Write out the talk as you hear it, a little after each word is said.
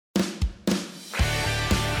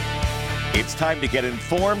It's time to get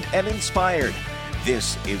informed and inspired.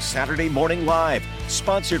 This is Saturday Morning Live,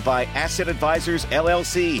 sponsored by Asset Advisors,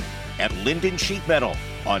 LLC and Linden Sheet Metal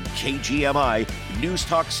on KGMI News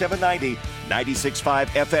Talk 790, 96.5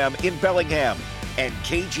 FM in Bellingham and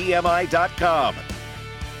KGMI.com.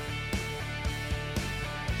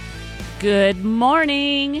 Good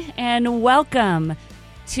morning and welcome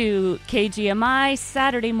to KGMI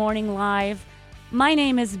Saturday Morning Live. My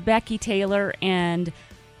name is Becky Taylor and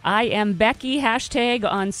I am Becky, hashtag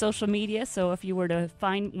on social media. So if you were to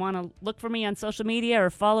want to look for me on social media or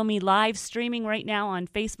follow me live streaming right now on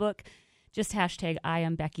Facebook, just hashtag I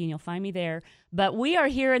am Becky and you'll find me there. But we are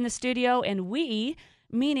here in the studio, and we,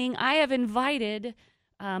 meaning I have invited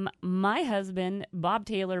my husband, Bob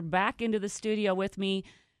Taylor, back into the studio with me.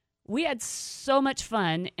 We had so much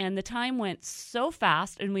fun, and the time went so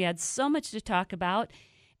fast, and we had so much to talk about.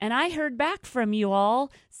 And I heard back from you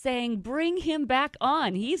all saying, bring him back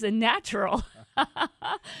on. He's a natural.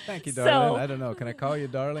 Thank you, darling. I don't know. Can I call you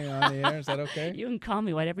darling on the air? Is that okay? You can call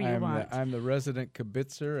me whatever you want. I'm the resident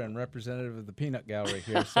kibitzer and representative of the peanut gallery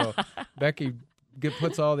here. So Becky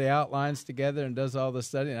puts all the outlines together and does all the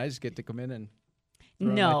study, and I just get to come in and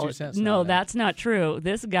throw my 2 cents on that. That's not true.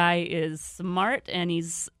 This guy is smart, and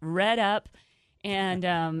he's read up. And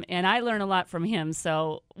I learn a lot from him.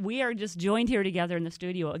 So we are just joined here together in the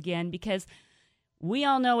studio again because we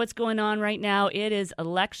all know what's going on right now. It is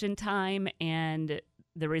election time, and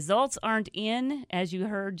the results aren't in, as you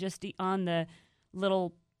heard just on the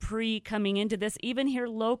little coming into this. Even here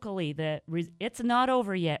locally, it's not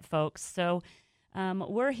over yet, folks. So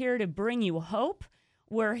we're here to bring you hope.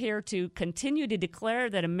 We're here to continue to declare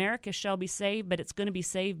that America shall be saved, but it's going to be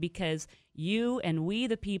saved because you and we,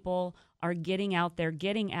 the people, are getting out there,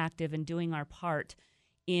 getting active, and doing our part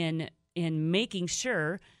in making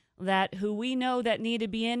sure that who we know that need to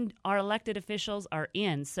be in, our elected officials, are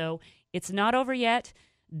in. So it's not over yet.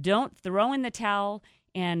 Don't throw in the towel,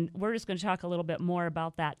 and we're just going to talk a little bit more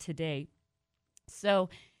about that today. So,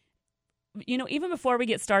 even before we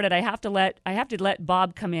get started, I have to let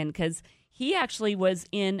Bob come in because he actually was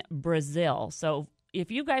in Brazil. So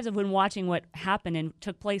if you guys have been watching what happened and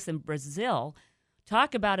took place in Brazil,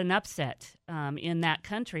 talk about an upset in that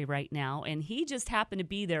country right now. And he just happened to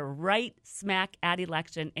be there right smack at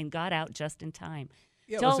election and got out just in time.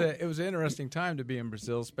 Yeah, it was an interesting time to be in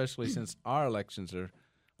Brazil, especially since our elections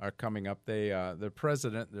are coming up. Their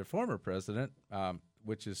former president,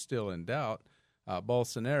 which is still in doubt,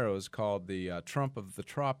 Bolsonaro, is called the Trump of the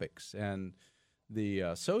tropics. And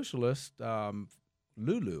the socialist,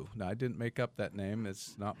 Lulu, now I didn't make up that name.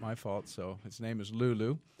 It's not my fault, so his name is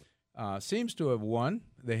Lulu, seems to have won.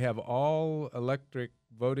 They have all electric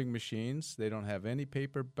voting machines. They don't have any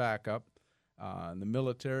paper backup. And the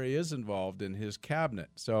military is involved in his cabinet.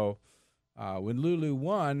 So when Lulu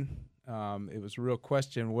won, it was a real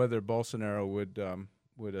question whether Bolsonaro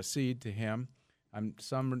would accede to him.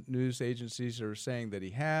 Some news agencies are saying that he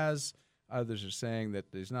has. Others are saying that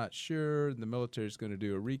he's not sure. The military is going to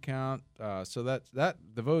do a recount. So that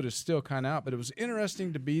the vote is still kind of out. But it was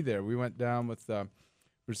interesting to be there. We went down with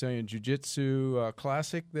Brazilian Jiu-Jitsu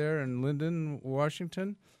Classic there in Linden,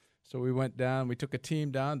 Washington. So we went down. We took a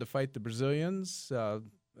team down to fight the Brazilians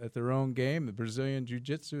at their own game, the Brazilian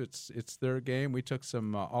Jiu-Jitsu. It's their game. We took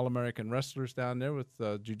some All-American wrestlers down there with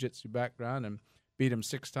Jiu-Jitsu background and beat them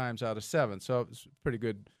 6 times out of 7. So it was pretty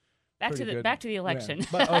good. Back to the election. Yeah.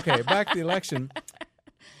 But, back to the election.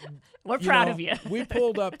 We're proud of you. We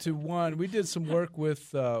pulled up to one. We did some work with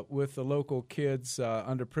the local kids,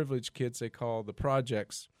 underprivileged kids they call the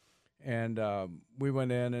projects. And we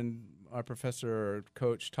went in, and our professor or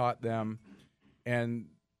coach taught them. And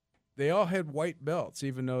they all had white belts,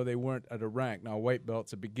 even though they weren't at a rank. Now, white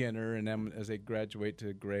belt's a beginner, and then as they graduate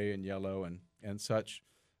to gray and yellow and such,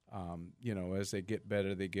 as they get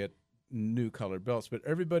better, they get new colored belts. But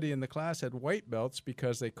everybody in the class had white belts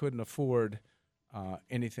because they couldn't afford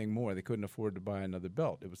anything more. They couldn't afford to buy another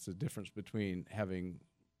belt. It was the difference between having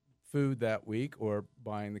food that week or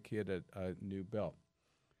buying the kid a new belt.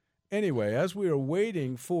 Anyway, as we were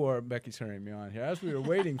waiting for Becky's hurrying me on here. As we were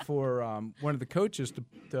waiting for one of the coaches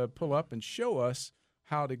to pull up and show us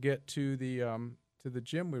how to get to the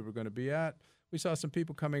gym we were going to be at, we saw some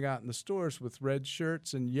people coming out in the stores with red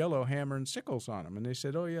shirts and yellow hammer and sickles on them. And they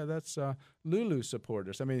said, oh, yeah, that's Lulu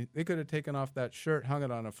supporters. I mean, they could have taken off that shirt, hung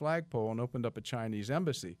it on a flagpole, and opened up a Chinese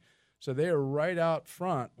embassy. So they are right out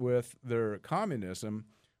front with their communism,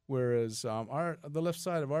 whereas the left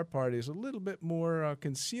side of our party is a little bit more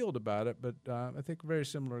concealed about it, but I think very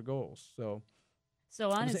similar goals. So So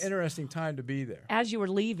it was an interesting time to be there. As you were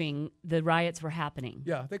leaving, the riots were happening.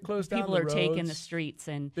 Yeah, they closed down People the are roads, taking the streets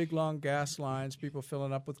and big long gas lines, people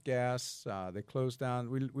filling up with gas. They closed down.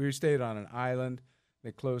 We stayed on an island.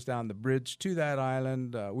 They closed down the bridge to that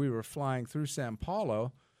island. We were flying through Sao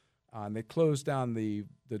Paulo, and they closed down the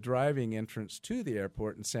driving entrance to the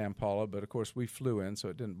airport in Sao Paulo. But of course, we flew in, so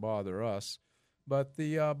it didn't bother us. But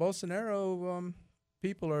the Bolsonaro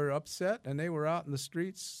people are upset, and they were out in the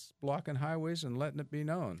streets blocking highways and letting it be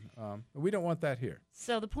known. We don't want that here.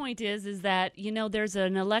 So the point is that, there's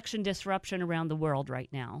an election disruption around the world right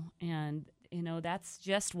now. And, that's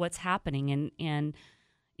just what's happening. And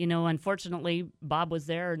unfortunately, Bob was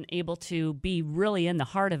there and able to be really in the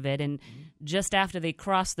heart of it. And just after they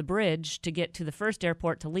crossed the bridge to get to the first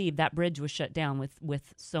airport to leave, that bridge was shut down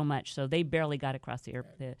with so much. So they barely got across the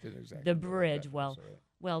bridge.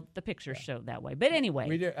 Well, the pictures showed that way. But anyway.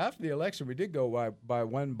 We did, after the election, we did go by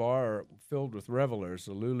one bar filled with revelers,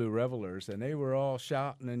 the Lulu revelers, and they were all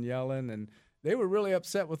shouting and yelling, and they were really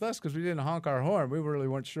upset with us because we didn't honk our horn. We really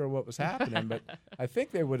weren't sure what was happening, but I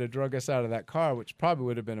think they would have drug us out of that car, which probably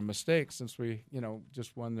would have been a mistake since we,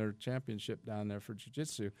 just won their championship down there for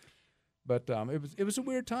jiu-jitsu. But it was a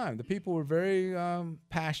weird time. The people were very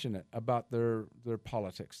passionate about their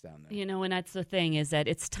politics down there. And that's the thing, is that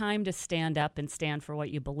it's time to stand up and stand for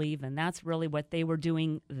what you believe in. That's really what they were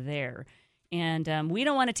doing there. And we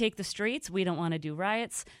don't want to take the streets. We don't want to do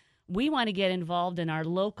riots. We want to get involved in our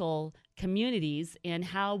local communities and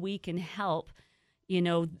how we can help,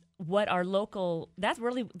 what our local, that's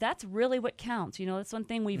really what counts. That's one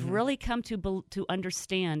thing we've really come to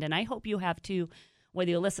understand. And I hope you have too,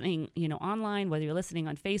 whether you're listening, online, whether you're listening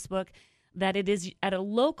on Facebook, that it is at a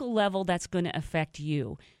local level that's going to affect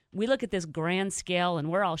you. We look at this grand scale and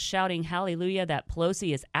we're all shouting hallelujah that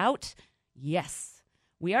Pelosi is out. Yes,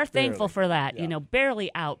 we are thankful for that, barely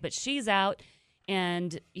out, but she's out.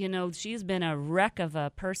 And, she's been a wreck of a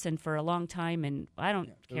person for a long time, and I don't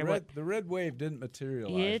care what. The red wave didn't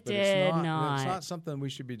materialize. It did not. It's not something we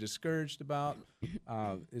should be discouraged about.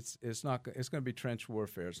 It's going to be trench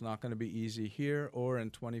warfare. It's not going to be easy here or in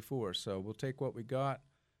 24. So we'll take what we got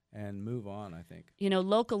and move on, I think.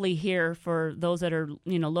 Locally here, for those that are,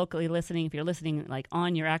 locally listening, if you're listening like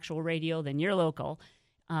on your actual radio, then you're local.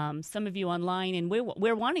 Some of you online, and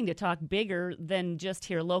we're wanting to talk bigger than just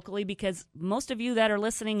here locally, because most of you that are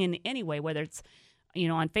listening in any way, whether it's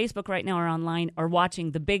on Facebook right now or online, are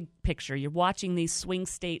watching the big picture. You're watching these swing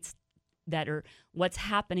states that are what's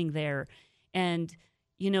happening there. And,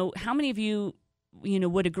 how many of you,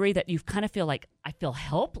 would agree that you kind of feel like, I feel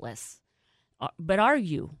helpless? But are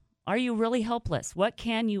you? Are you really helpless? What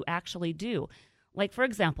can you actually do? Like, for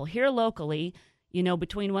example, here locally,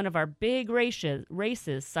 between one of our big races,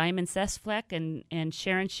 Simon Sesfleck and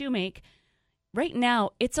Sharon Shoemake, right now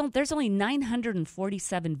there's only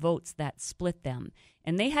 947 votes that split them.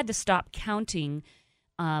 And they had to stop counting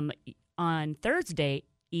on Thursday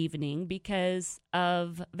evening because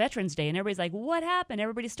of Veterans Day. And everybody's like, what happened?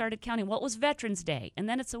 Everybody started counting. Well, it was Veterans Day, and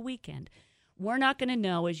then it's a weekend. We're not going to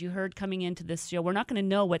know, as you heard coming into this show, we're not going to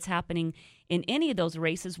know what's happening in any of those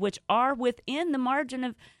races, which are within the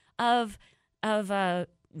margin of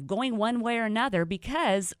going one way or another,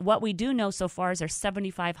 because what we do know so far is there's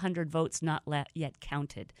 7,500 votes not yet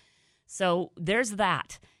counted. So there's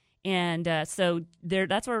that. And that's where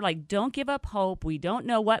we're like, don't give up hope. We don't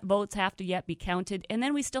know what votes have to yet be counted. And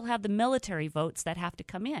then we still have the military votes that have to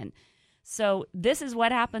come in. So this is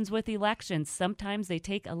what happens with elections. Sometimes they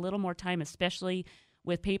take a little more time, especially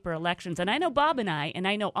with paper elections. And I know Bob and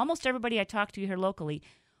I know almost everybody I talk to here locally,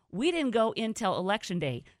 we didn't go in till Election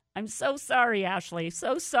Day. I'm so sorry, Ashley.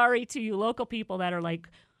 So sorry to you local people that are like,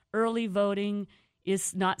 early voting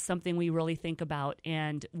is not something we really think about.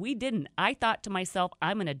 And we didn't. I thought to myself,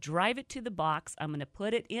 I'm going to drive it to the box. I'm going to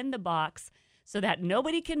put it in the box so that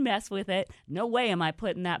nobody can mess with it. No way am I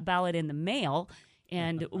putting that ballot in the mail.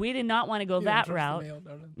 And we did not want to go that route.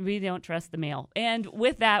 We don't trust the mail. And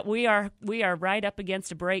with that, we are right up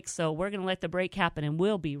against a break. So we're going to let the break happen, and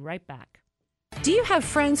we'll be right back. Do you have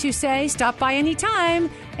friends who say, stop by anytime,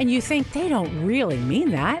 and you think they don't really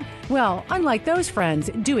mean that? Well, unlike those friends,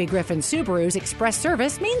 Dewey Griffin Subaru's Express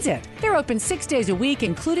Service means it. They're open 6 days a week,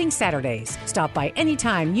 including Saturdays. Stop by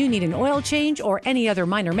anytime you need an oil change or any other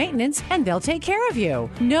minor maintenance, and they'll take care of you.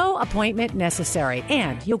 No appointment necessary,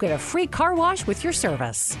 and you'll get a free car wash with your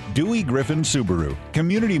service. Dewey Griffin Subaru,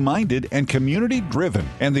 community-minded and community-driven,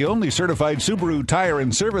 and the only certified Subaru tire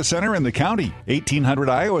and service center in the county, 1800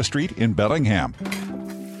 Iowa Street in Bellingham.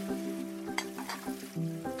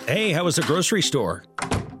 Hey, how was the grocery store?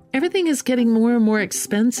 Everything is getting more and more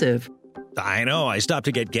expensive. I know. I stopped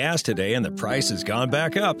to get gas today and the price has gone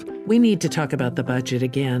back up. We need to talk about the budget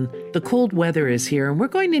again. The cold weather is here and we're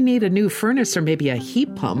going to need a new furnace or maybe a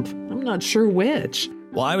heat pump. I'm not sure which.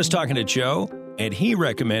 Well, I was talking to Joe and he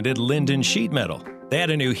recommended Linden Sheet Metal. They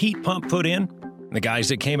had a new heat pump put in. The guys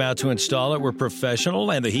that came out to install it were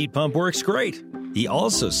professional and the heat pump works great. He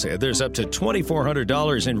also said there's up to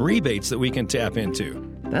 $2,400 in rebates that we can tap into.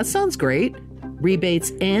 That sounds great.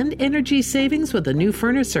 Rebates and energy savings with a new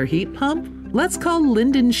furnace or heat pump? Let's call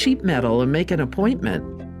Linden Sheet Metal and make an appointment.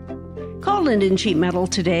 Call Linden Sheet Metal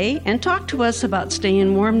today and talk to us about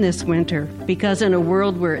staying warm this winter. Because in a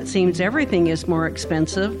world where it seems everything is more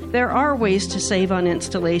expensive, there are ways to save on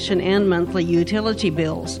installation and monthly utility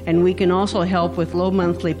bills. And we can also help with low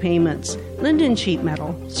monthly payments. Linden Sheet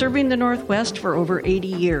Metal, serving the Northwest for over 80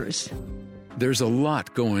 years. There's a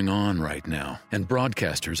lot going on right now, and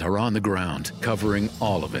broadcasters are on the ground covering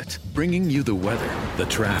all of it, bringing you the weather, the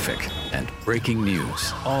traffic, and breaking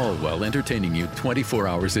news, all while entertaining you 24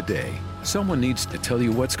 hours a day. Someone needs to tell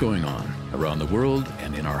you what's going on around the world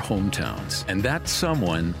and in our hometowns. And that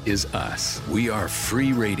someone is us. We are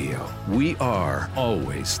free radio. We are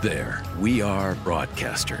always there. We are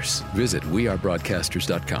broadcasters. Visit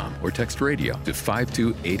wearebroadcasters.com or text radio to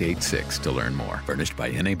 52886 to learn more. Furnished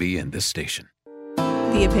by NAB and this station.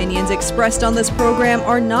 The opinions expressed on this program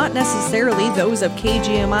are not necessarily those of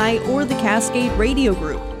KGMI or the Cascade Radio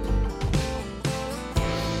Group.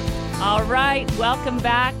 All right, welcome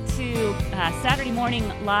back to Saturday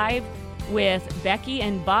Morning Live with Becky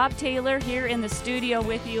and Bob Taylor here in the studio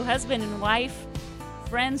with you, husband and wife,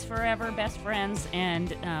 friends forever, best friends, and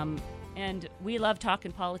we love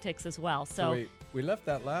talking politics as well. So we left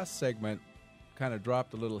that last segment, kind of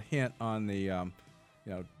dropped a little hint on the,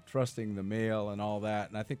 trusting the mail and all that,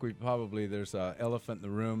 and I think there's an elephant in the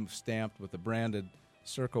room stamped with a branded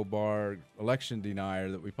circle bar election denier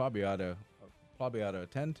that we probably ought to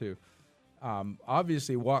attend to.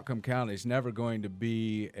 Obviously, Whatcom County is never going to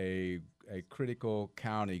be a critical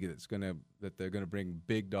county that they're going to bring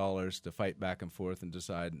big dollars to fight back and forth and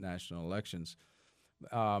decide national elections.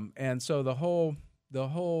 And so the whole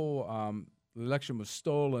election was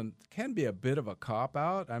stolen can be a bit of a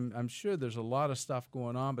cop-out. I'm sure there's a lot of stuff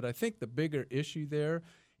going on, but I think the bigger issue there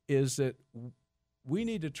is that we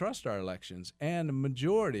need to trust our elections, and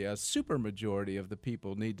a super majority of the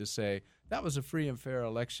people need to say, that was a free and fair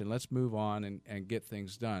election. Let's move on and get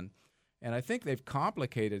things done. And I think they've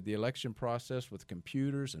complicated the election process with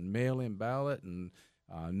computers and mail-in ballot and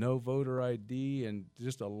no voter ID and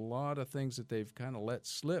just a lot of things that they've kind of let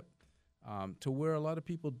slip to where a lot of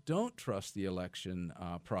people don't trust the election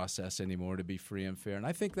process anymore to be free and fair. And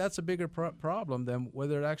I think that's a bigger problem than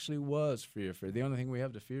whether it actually was free or fair. The only thing we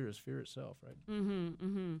have to fear is fear itself, right? Mm-hmm,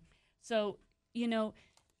 mm-hmm. So,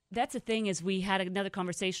 that's the thing is we had another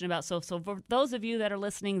conversation about, so for those of you that are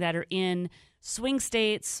listening that are in swing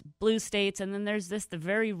states, blue states, and then there's the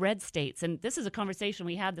very red states. And this is a conversation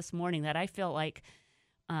we had this morning that I felt like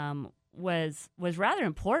was rather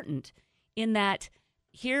important in that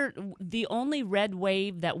here, the only red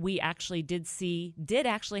wave that we actually did see did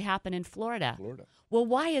actually happen in Florida. Well,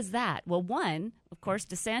 why is that? Well, one, of course,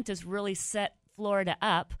 DeSantis really set Florida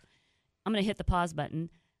up. I'm going to hit the pause button.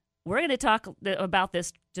 We're going to talk about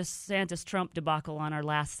this DeSantis-Trump debacle on our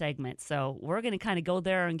last segment. So we're going to kind of go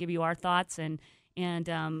there and give you our thoughts. And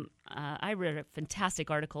I read a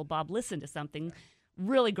fantastic article. Bob listened to something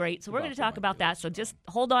really great. So we're going to talk about that. So just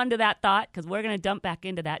hold on to that thought because we're going to jump back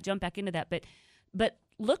into that. But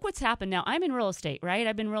look what's happened now. I'm in real estate, right?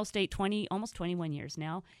 I've been in real estate almost 21 years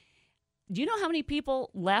now. Do you know how many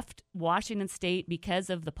people left Washington State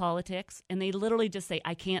because of the politics? And they literally just say,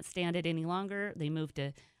 I can't stand it any longer. They moved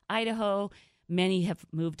to Idaho. Many have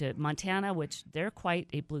moved to Montana, which they're quite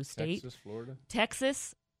a blue state. Texas, Florida.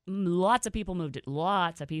 Texas, lots of people moved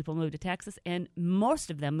to Texas, and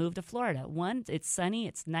most of them moved to Florida. One, it's sunny,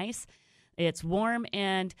 it's nice, it's warm,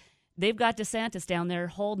 and they've got DeSantis down there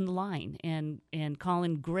holding the line and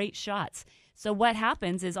calling great shots. So what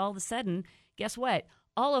happens is all of a sudden, guess what?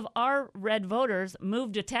 All of our red voters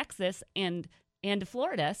moved to Texas and to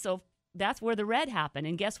Florida. So that's where the red happened.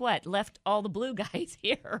 And guess what? Left all the blue guys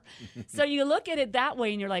here. So you look at it that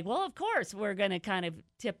way and you're like, well, of course, we're going to kind of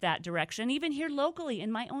tip that direction. Even here locally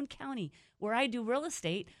in my own county where I do real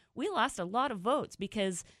estate, we lost a lot of votes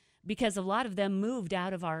because a lot of them moved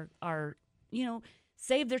out of our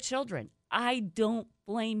save their children. I don't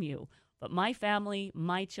blame you. But my family,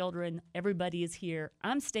 my children, everybody is here.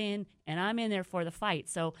 I'm staying, and I'm in there for the fight.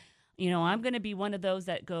 So, I'm going to be one of those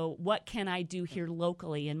that go, what can I do here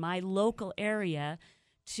locally in my local area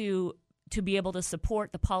to be able to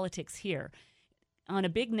support the politics here? on a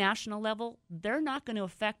big national level, they're not going to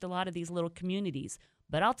affect a lot of these little communities.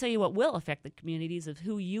 But I'll tell you what will affect the communities of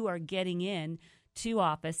who you are getting in to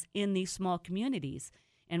office in these small communities.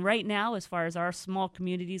 And right now, as far as our small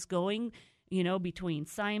communities going, between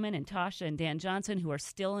Simon and Tasha and Dan Johnson, who are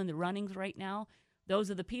still in the runnings right now,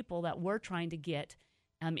 those are the people that we're trying to get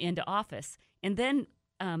into office. And then,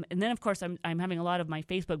 of course, I'm having a lot of my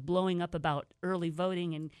Facebook blowing up about early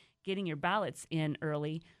voting and getting your ballots in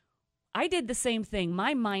early. I did the same thing.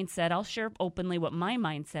 My mindset, I'll share openly what my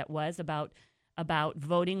mindset was about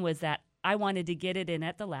voting, was that I wanted to get it in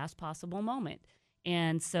at the last possible moment.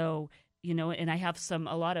 And so, and I have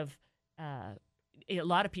a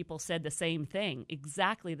lot of people said the same thing,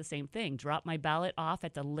 exactly the same thing. Drop my ballot off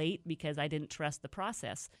at the late because I didn't trust the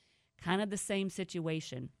process. Kind of the same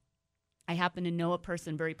situation. I happen to know a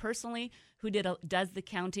person very personally who does the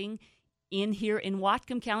counting in here in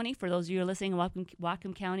Whatcom County, for those of you who are listening in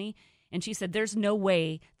Whatcom County, and she said there's no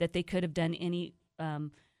way that they could have done any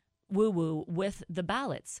woo-woo with the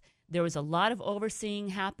ballots. There was a lot of overseeing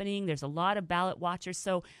happening. There's a lot of ballot watchers.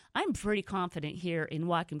 So I'm pretty confident here in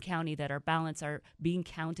Whatcom County that our ballots are being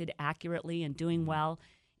counted accurately and doing well.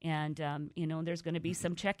 And, there's going to be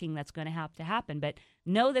some checking that's going to have to happen. But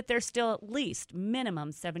know that there's still at least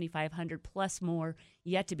minimum 7,500 plus more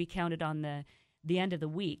yet to be counted on the end of the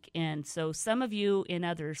week. And so some of you in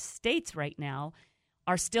other states right now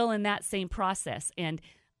are still in that same process. And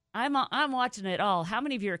I'm watching it all. How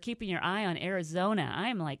many of you are keeping your eye on Arizona?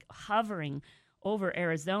 I'm like hovering over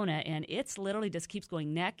Arizona, and it's literally just keeps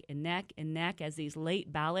going neck and neck and neck as these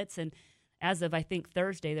late ballots. And as of, I think,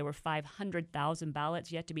 Thursday, there were 500,000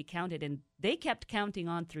 ballots yet to be counted, and they kept counting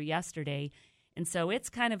on through yesterday. And so it's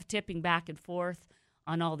kind of tipping back and forth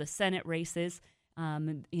on all the Senate races.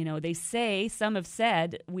 They say, some have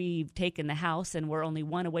said, we've taken the House and we're only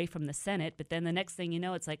one away from the Senate, but then the next thing you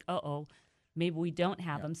know, it's like, uh-oh, maybe we don't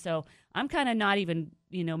have them. So I'm kind of not even,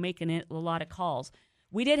 making it a lot of calls.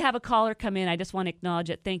 We did have a caller come in. I just want to acknowledge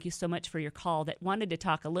it. Thank you so much for your call, that wanted to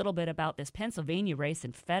talk a little bit about this Pennsylvania race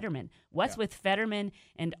in Fetterman. What's with Fetterman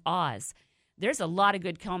and Oz? There's a lot of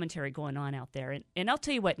good commentary going on out there. And I'll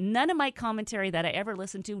tell you what, none of my commentary that I ever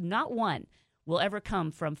listen to, not one, will ever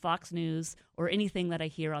come from Fox News or anything that I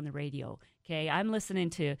hear on the radio. Okay, I'm listening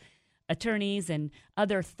to attorneys and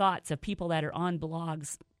other thoughts of people that are on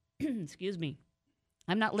blogs. Excuse me.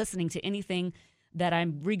 I'm not listening to anything that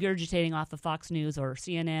I'm regurgitating off of Fox News or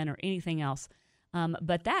CNN or anything else.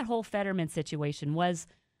 But that whole Fetterman situation was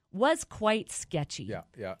quite sketchy.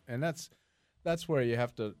 Yeah, and that's where you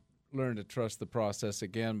have to learn to trust the process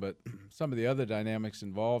again. But some of the other dynamics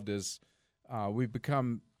involved is we've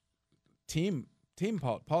become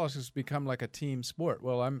politics has become like a team sport.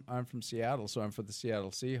 Well, I'm from Seattle, so I'm for the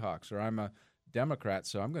Seattle Seahawks, or I'm a Democrat,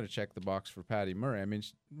 so I'm going to check the box for Patty Murray. I mean,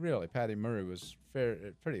 really, Patty Murray was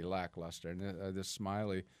pretty lackluster, and this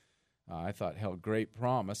Smiley, I thought, held great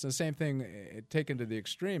promise. And the same thing taken to the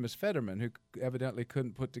extreme is Fetterman, who evidently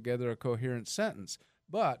couldn't put together a coherent sentence.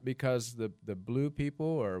 But because the blue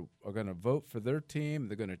people are going to vote for their team,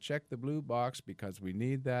 they're going to check the blue box because we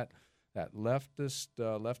need that leftist,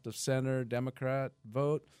 left of center Democrat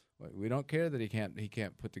vote. We don't care that he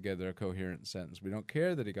can't put together a coherent sentence. We don't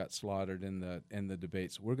care that he got slaughtered in the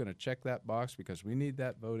debates. We're going to check that box because we need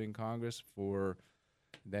that vote in Congress for.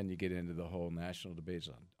 Then you get into the whole national debates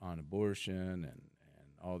on abortion and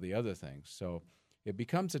all the other things. So it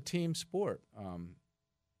becomes a team sport,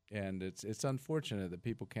 and it's unfortunate that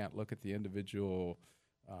people can't look at the individual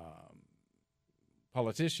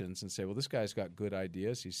politicians and say, well, this guy's got good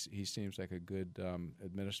ideas. He seems like a good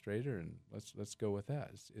administrator, and let's go with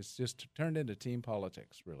that. It's just turned into team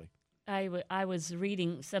politics, really. I was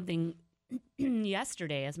reading something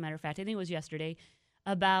yesterday, as a matter of fact, I think it was yesterday,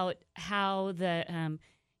 about how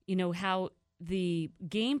how the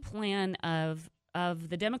game plan of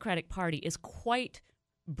the Democratic Party is quite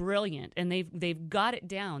brilliant, and they've got it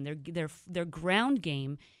down. Their ground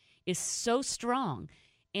game is so strong,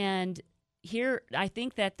 and here, I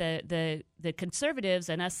think that the conservatives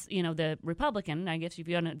and us, the Republican, I guess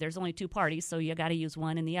there's only two parties, so you got to use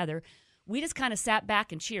one and the other. We just kind of sat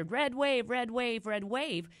back and cheered, red wave, red wave, red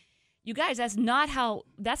wave. You guys, that's not how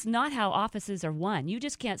offices are won. You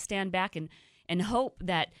just can't stand back and hope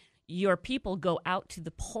that your people go out to the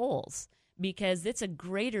polls, because it's a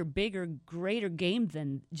bigger game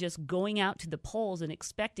than just going out to the polls and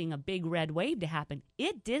expecting a big red wave to happen.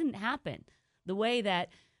 It didn't happen the way that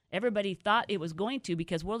everybody thought it was going to,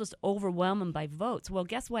 because we'll just overwhelm them by votes. Well,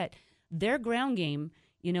 guess what? Their ground game,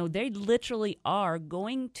 they literally are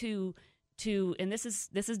going to and this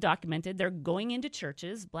is documented. They're going into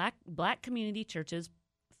churches, black community churches,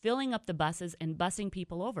 filling up the buses and busing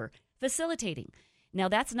people over, facilitating. Now,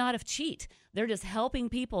 that's not a cheat. They're just helping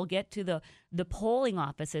people get to the polling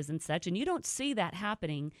offices and such, and you don't see that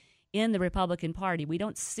happening in the Republican Party. We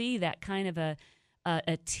don't see that kind of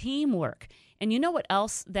a teamwork. And you know what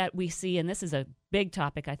else that we see, and this is a big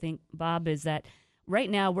topic, I think, Bob, is that right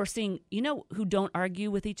now we're seeing, you know who don't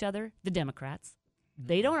argue with each other? The Democrats.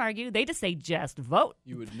 They don't argue. They just say, just vote.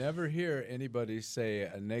 You would never hear anybody say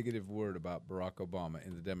a negative word about Barack Obama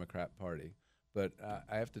in the Democrat Party. But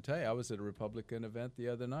I have to tell you, I was at a Republican event the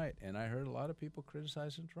other night, and I heard a lot of people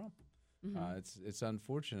criticizing Trump. Mm-hmm. It's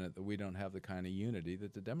unfortunate that we don't have the kind of unity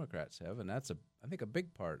that the Democrats have, and that's, I think, a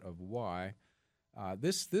big part of why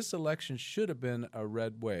this election should have been a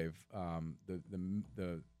red wave.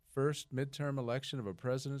 The first midterm election of a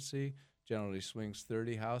presidency generally swings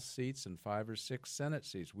 30 House seats and 5 or 6 Senate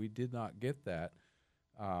seats. We did not get that.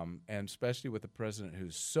 And especially with a president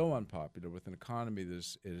who's so unpopular, with an economy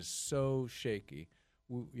that is so shaky,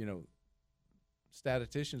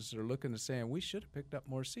 statisticians are looking and saying we should have picked up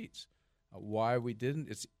more seats. Why we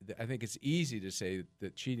didn't? I think it's easy to say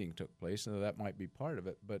that cheating took place, and that might be part of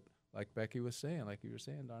it. But like Becky was saying, like you were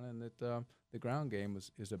saying, Donna, and that the ground game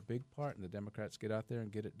is a big part, and the Democrats get out there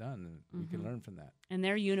and get it done, and we can learn from that. And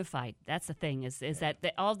they're unified. That's the thing, is that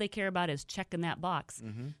all they care about is checking that box.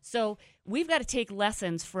 Mm-hmm. So we've got to take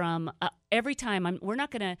lessons from every time. We're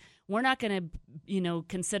not gonna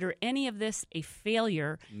consider any of this a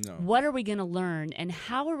failure. No. What are we going to learn, and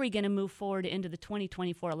how are we going to move forward into the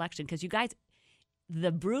 2024 election? Because you guys,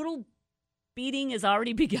 the brutal beating has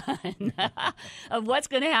already begun of what's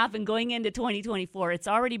going to happen going into 2024. It's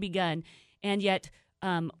already begun, and yet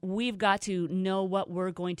we've got to know what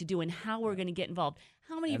we're going to do and how we're going to get involved.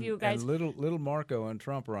 How many of you guys? And little Marco and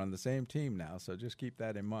Trump are on the same team now, so just keep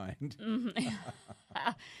that in mind. Mm-hmm.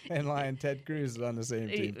 And Lion Ted Cruz is on the same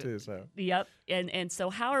team too. So yep, and so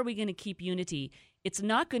how are we going to keep unity? It's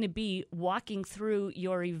not going to be walking through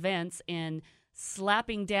your events and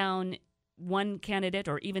slapping down one candidate,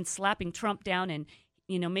 or even slapping Trump down and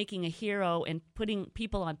making a hero and putting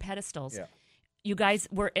people on pedestals. Yeah. You guys,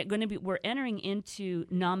 we're entering into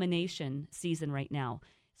nomination season right now.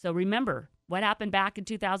 So remember what happened back in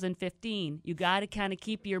 2015. You got to kind of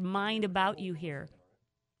keep your mind about you here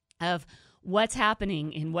of what's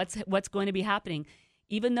happening and what's going to be happening.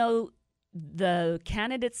 Even though the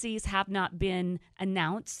candidacies have not been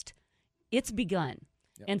announced, it's begun.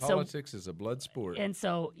 Yeah, and politics is a blood sport. And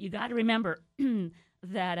so you got to remember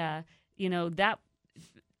that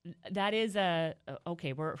that is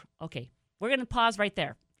okay. We're going to pause right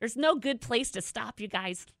there. There's no good place to stop, you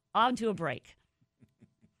guys. On to a break.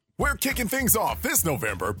 We're kicking things off this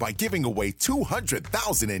November by giving away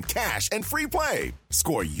 $200,000 in cash and free play.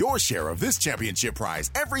 Score your share of this championship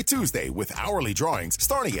prize every Tuesday with hourly drawings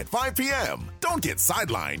starting at 5 p.m. Don't get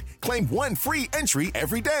sidelined. Claim one free entry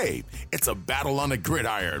every day. It's a battle on the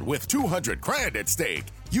gridiron with $200,000 at stake.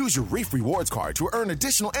 Use your Reef Rewards card to earn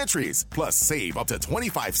additional entries, plus save up to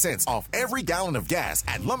 25 cents off every gallon of gas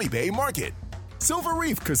at Lummi Bay Market. Silver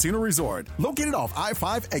Reef Casino Resort, located off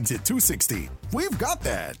I-5 exit 260. We've got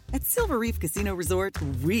that. At Silver Reef Casino Resort,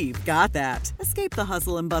 we've got that. Escape the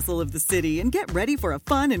hustle and bustle of the city and get ready for a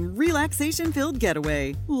fun and relaxation-filled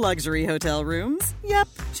getaway. Luxury hotel rooms? Yep.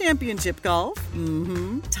 Championship golf?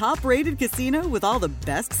 Mm-hmm. Top-rated casino with all the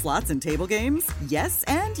best slots and table games? Yes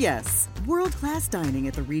and yes. World-class dining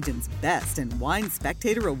at the region's best and Wine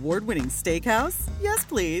Spectator award-winning steakhouse? Yes,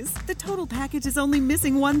 please. The total package is only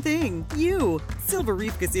missing one thing. You. Silver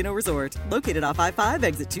Reef Casino Resort, located off I-5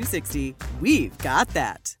 exit 260. We've got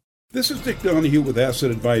that. This is Dick Donahue with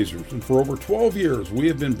Asset Advisors, and for over 12 years, we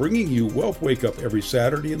have been bringing you Wealth Wake Up every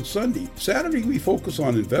Saturday and Sunday. Saturday, we focus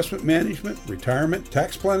on investment management, retirement,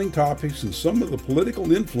 tax planning topics, and some of the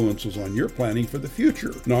political influences on your planning for the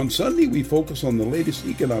future. And on Sunday, we focus on the latest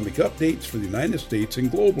economic updates for the United States and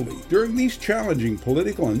globally. During these challenging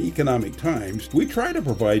political and economic times, we try to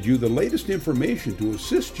provide you the latest information to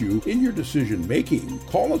assist you in your decision making.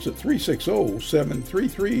 Call us at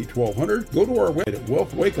 360-733-1200. Go to our website at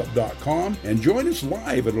wealthwakeup.com and join us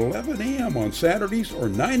live at 11 a.m. on Saturdays or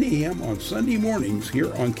 9 a.m. on Sunday mornings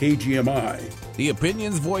here on KGMI. The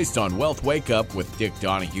opinions voiced on Wealth Wake Up with Dick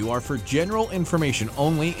Donahue are for general information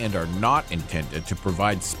only and are not intended to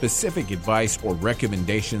provide specific advice or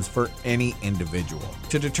recommendations for any individual.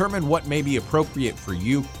 To determine what may be appropriate for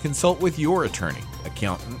you, consult with your attorney,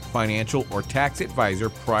 accountant, financial, or tax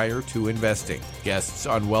advisor prior to investing. Guests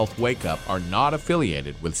on Wealth Wake Up are not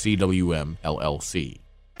affiliated with CWM LLC.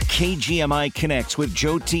 KGMI Connects with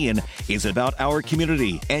Joe Tian is about our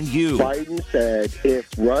community and you. Biden said if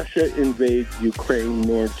Russia invades Ukraine,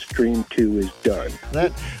 Nord Stream 2 is done.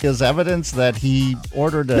 That is evidence that he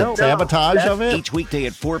ordered a sabotage of it? Each weekday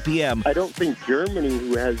at 4 p.m. I don't think Germany,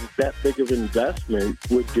 who has that big of investment,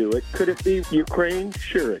 would do it. Could it be Ukraine?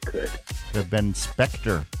 Sure it could. Could have been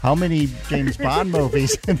Spectre. How many James Bond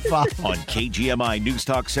movies involved? On KGMI News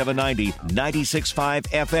Talk 790, 96.5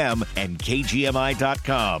 FM, and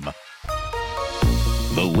KGMI.com.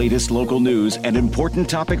 The latest local news and important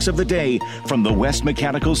topics of the day from the West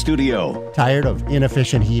Mechanical Studio. Tired of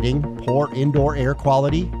inefficient heating, poor indoor air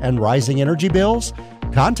quality, and rising energy bills?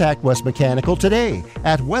 Contact West Mechanical today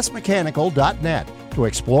at westmechanical.net to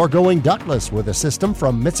explore going ductless with a system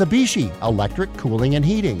from Mitsubishi Electric Cooling and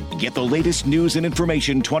Heating. Get the latest news and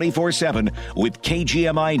information 24/7 with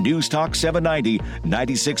KGMI News Talk 790,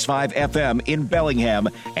 96.5 FM in Bellingham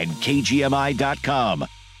and KGMI.com.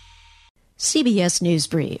 CBS News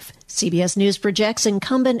Brief. CBS News projects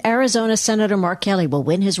incumbent Arizona Senator Mark Kelly will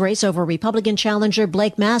win his race over Republican challenger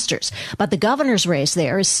Blake Masters, but the governor's race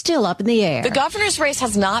there is still up in the air. The governor's race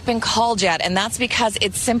has not been called yet, and that's because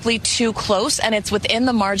it's simply too close, and it's within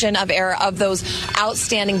the margin of error of those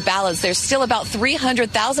outstanding ballots. There's still about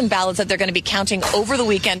 300,000 ballots that they're going to be counting over the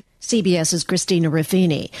weekend. CBS's Christina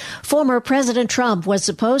Ruffini. Former President Trump was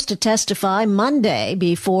supposed to testify Monday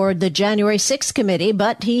before the January 6th committee,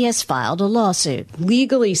 but he has filed a lawsuit.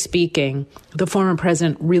 Legally speaking, the former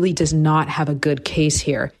president really does not have a good case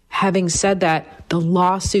here. Having said that, the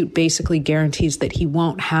lawsuit basically guarantees that he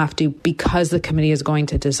won't have to because the committee is going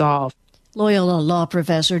to dissolve. Loyola law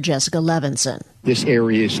professor Jessica Levinson. This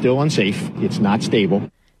area is still unsafe. It's not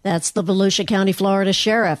stable. That's the Volusia County, Florida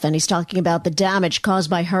sheriff, and he's talking about the damage caused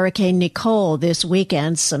by Hurricane Nicole this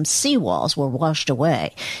weekend. Some seawalls were washed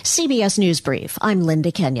away. CBS News Brief. I'm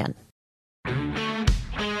Linda Kenyon.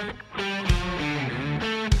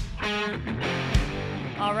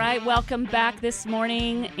 All right, welcome back this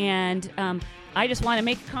morning, and I just want to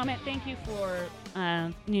make a comment. Thank you for,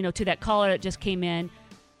 to that caller that just came in.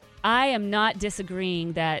 I am not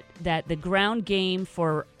disagreeing that the ground game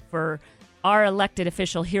for our elected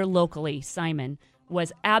official here locally, Simon,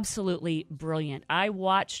 was absolutely brilliant. I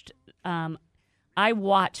watched how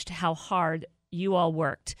hard you all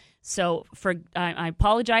worked. So I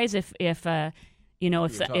apologize if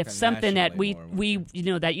something that we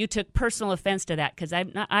that you took personal offense to that, because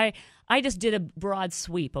I just did a broad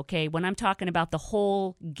sweep. Okay, when I'm talking about the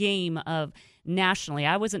whole game of nationally,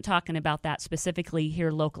 I wasn't talking about that specifically here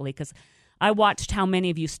locally, because I watched how many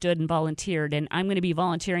of you stood and volunteered, and I'm going to be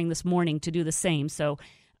volunteering this morning to do the same. So,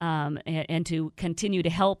 and to continue to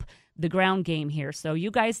help the ground game here. So you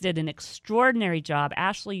guys did an extraordinary job.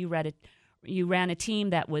 Ashley, you ran a team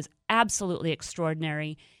that was absolutely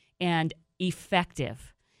extraordinary and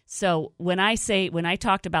effective. So when I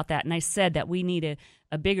talked about that and I said that we need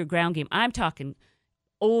a bigger ground game, I'm talking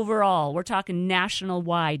overall. We're talking national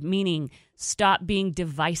wide, meaning stop being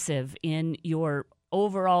divisive in your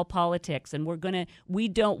overall politics, and we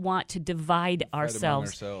don't want to divide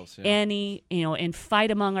ourselves and fight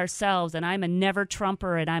among ourselves, and I'm a never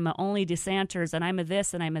Trumper, and I'm a only DeSantis, and I'm a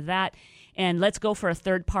this and I'm a that, and let's go for a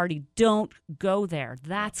third party. Don't go there.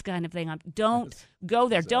 That's kind of thing. Don't go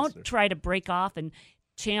there. Don't try to break off and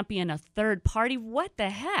champion a third party. What the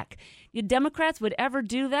heck? You Democrats would ever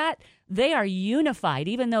do that? They are unified,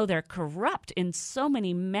 even though they're corrupt in so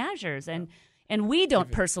many measures, and we don't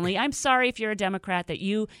personally. I'm sorry if you're a Democrat that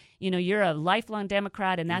you're a lifelong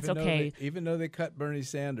Democrat, and that's okay. Even though they cut Bernie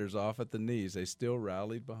Sanders off at the knees, they still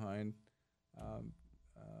rallied behind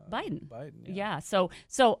Biden. Yeah. So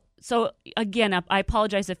again, I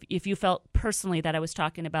apologize if you felt personally that I was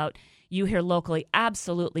talking about you here locally.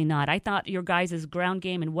 Absolutely not. I thought your guys' ground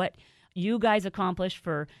game and what you guys accomplished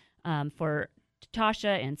for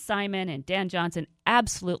Tasha and Simon and Dan Johnson,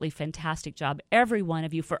 absolutely fantastic job. Every one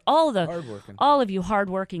of you, for all of you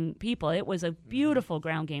hardworking people. It was a beautiful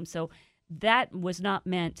ground game. So that was not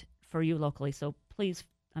meant for you locally. So please,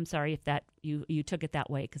 I'm sorry if that you took it that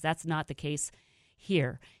way, because that's not the case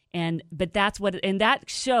here. But that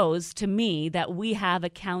shows to me that we have a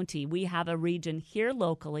county, we have a region here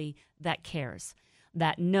locally that cares,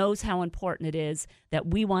 that knows how important it is, that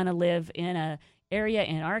we want to live in a area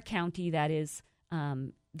in our county that is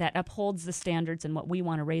that upholds the standards and what we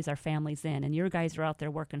want to raise our families in. And your guys are out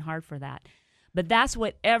there working hard for that. But that's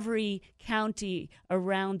what every county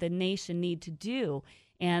around the nation need to do.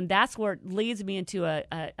 And that's where it leads me into a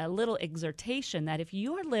little exhortation that if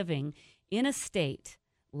you are living in a state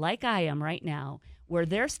like I am right now, where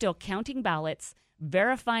they're still counting ballots,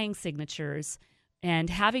 verifying signatures, and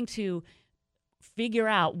having to figure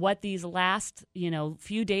out what these last,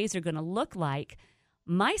 few days are going to look like,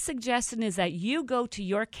 my suggestion is that you go to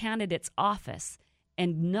your candidate's office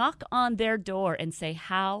and knock on their door and say,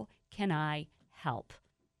 how can I help?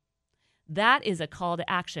 That is a call to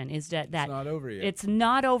action. It's not over yet. It's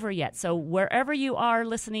not over yet. So wherever you are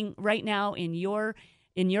listening right now in your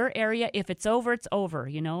area, if it's over, it's over.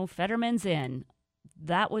 Fetterman's in.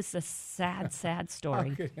 That was a sad, sad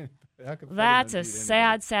story. That's a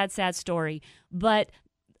sad, sad, sad story. But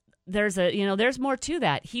there's more to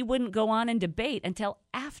that. He wouldn't go on and debate until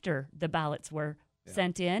after the ballots were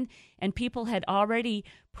sent in, and people had already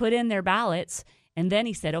put in their ballots. And then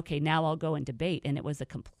he said, okay, now I'll go and debate. And it was a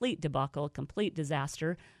complete debacle, a complete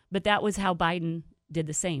disaster. But that was how Biden did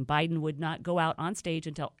the same. Biden would not go out on stage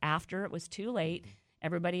until after it was too late.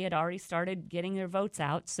 Everybody had already started getting their votes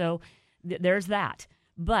out. So there's that.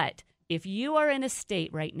 But if you are in a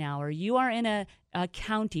state right now, or you are in a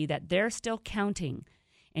county that they're still counting,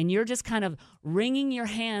 and you're just kind of wringing your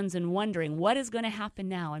hands and wondering what is going to happen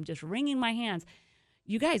now, I'm just wringing my hands.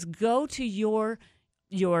 You guys go to your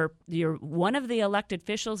one of the elected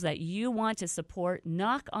officials that you want to support,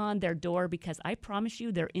 knock on their door, because I promise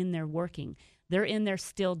you they're in there working. They're in there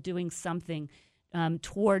still doing something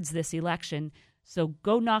towards this election. So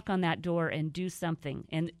go knock on that door and do something.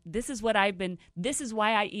 And this is why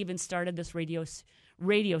I even started this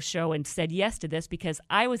radio show and said yes to this, because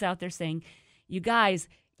I was out there saying, you guys,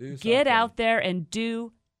 get out there and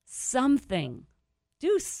do something.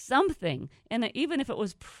 Do something. And even if it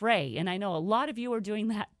was pray, and I know a lot of you are doing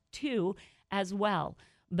that too as well,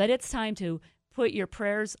 but it's time to put your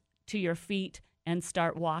prayers to your feet and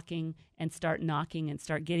start walking and start knocking and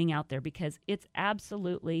start getting out there, because it's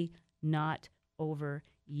absolutely not over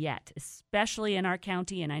yet, especially in our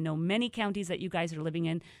county. And I know many counties that you guys are living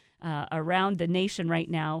in around the nation right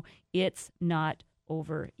now. It's not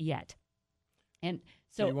over yet. And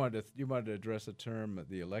so you wanted to address a term,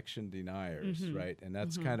 the election deniers, right? And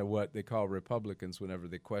that's kind of what they call Republicans whenever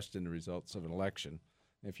they question the results of an election.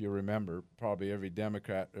 If you remember, probably every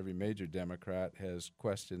major Democrat has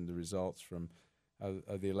questioned the results from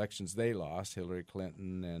of the elections they lost, Hillary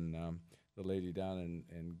Clinton and the lady down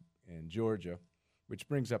in Georgia, which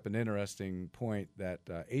brings up an interesting point that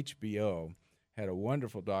HBO had a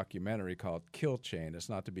wonderful documentary called Kill Chain. It's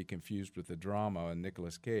not to be confused with the drama on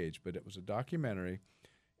Nicolas Cage, but it was a documentary,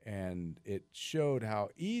 and it showed how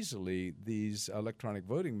easily these electronic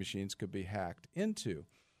voting machines could be hacked into.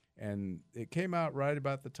 And it came out right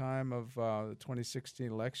about the time of the 2016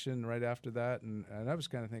 election, right after that, and I was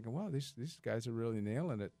kind of thinking, wow, these guys are really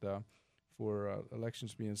nailing it for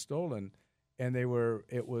elections being stolen. And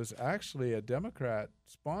it was actually a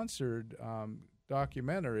Democrat-sponsored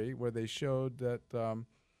documentary where they showed that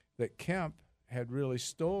that Kemp had really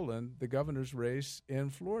stolen the governor's race in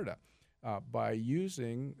Florida by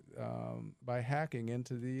hacking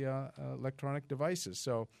into the electronic devices.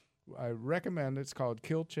 So I recommend it's called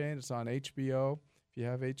Kill Chain. It's on HBO. If you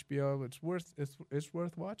have HBO, it's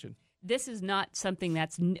worth watching. This is not something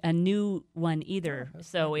that's a new one either.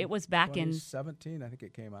 So it was back in 2017, I think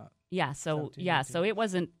it came out. Yeah. So 17, so it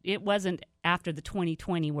wasn't after the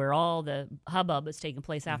 2020 where all the hubbub was taking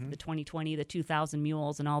place after the 2020, the 2,000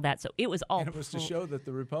 mules and all that. So it was all. And it was to show that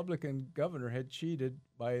the Republican governor had cheated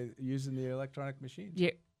by using the electronic machine.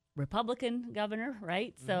 Yeah. Republican governor,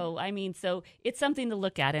 right? So so it's something to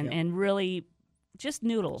look at and really just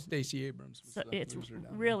noodle. Stacey Abrams. So it's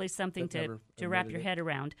really something to wrap your head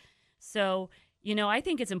around. So, I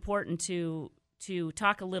think it's important to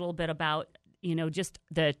talk a little bit about, just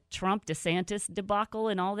the Trump-DeSantis debacle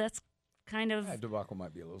and all that's kind of... debacle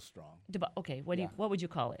might be a little strong. Okay, what would you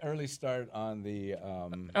call it? Early start on the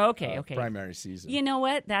primary season. You know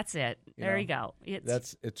what? That's it. There you go.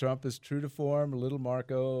 Trump is true to form. Little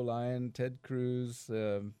Marco, Lyon, Ted Cruz,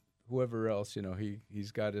 whoever else,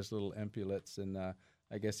 he's got his little epaulets, and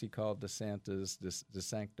I guess he called DeSantis the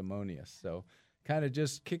sanctimonious. So... kind of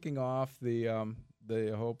just kicking off the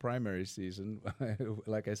whole primary season.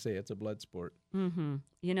 Like I say, it's a blood sport. Mm-hmm.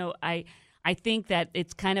 I think that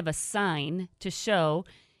it's kind of a sign to show,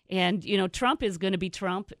 and Trump is going to be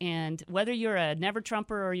Trump, and whether you're a never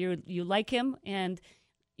Trumper or you like him and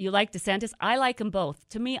you like DeSantis, I like them both.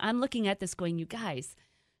 To me, I'm looking at this going, you guys,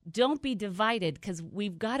 don't be divided, because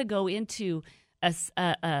we've got to go into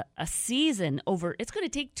a season over. It's going to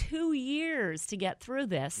take 2 years to get through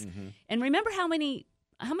this. And remember how many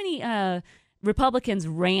Republicans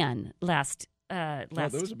ran last there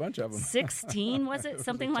was a bunch of them. 16 was it?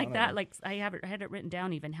 Something like that. Like I had it written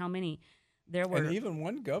down even how many there were. And even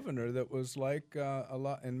one governor that was like a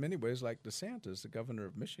lot in many ways like DeSantis, the governor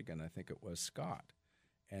of Michigan, I think it was Scott.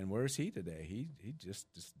 And where's he today? He just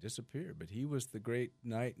disappeared. But he was the great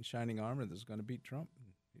knight in shining armor that was going to beat Trump.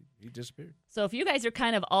 He disappeared. So if you guys are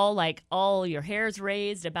kind of all your hairs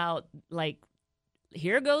raised about like,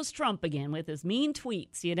 here goes Trump again with his mean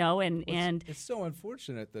tweets, and it's so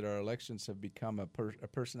unfortunate that our elections have become a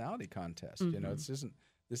personality contest. Mm-hmm.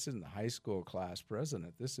 This isn't a high school class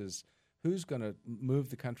president. This is who's going to move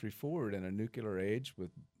the country forward in a nuclear age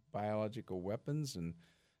with biological weapons and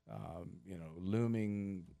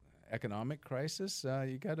looming economic crisis.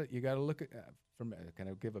 You got to look at. Can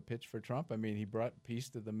I give a pitch for Trump? I mean, he brought peace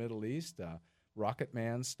to the Middle East. Rocket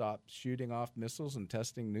Man stopped shooting off missiles and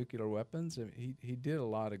testing nuclear weapons. I mean, he did a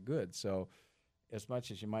lot of good. So as much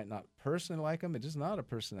as you might not personally like him, it is not a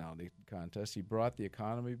personality contest. He brought the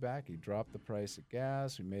economy back. He dropped the price of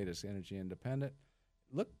gas. He made us energy independent.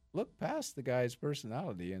 Look past the guy's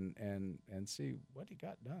personality and see what he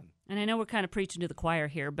got done. And I know we're kind of preaching to the choir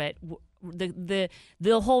here, but the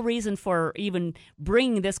whole reason for even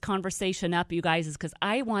bringing this conversation up, you guys, is because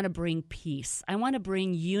I want to bring peace. I want to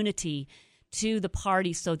bring unity to the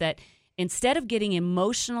party so that instead of getting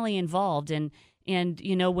emotionally involved and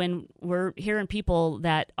when we're hearing people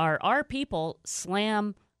that are our people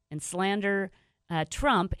slam and slander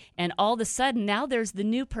Trump, and all of a sudden now there's the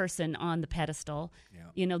new person on the pedestal.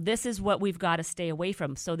 Yeah. This is what we've got to stay away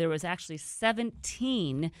from. So there was actually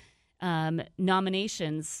 17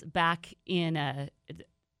 nominations back in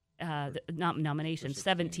not nominations.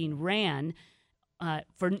 17 ran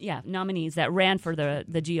nominees that ran for the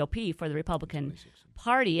GOP, for the Republican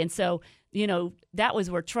Party, and so that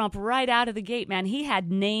was where Trump right out of the gate, man, he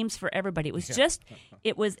had names for everybody. It was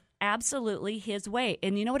it was absolutely his way.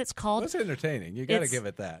 And you know what it's called? It's entertaining. You got to give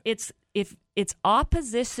it that. It's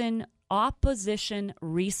opposition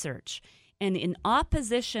research. And in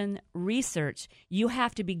opposition research, you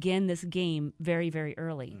have to begin this game very, very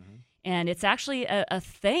early. Mm-hmm. And it's actually a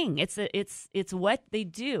thing. It's what they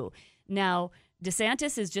do. Now,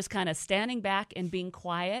 DeSantis is just kind of standing back and being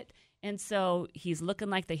quiet. And so he's looking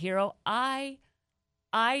like the hero. I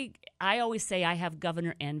always say I have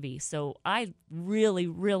governor envy, so I really,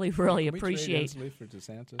 really, really appreciate. Can we trade Inslee for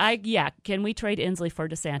DeSantis? Can we trade Inslee for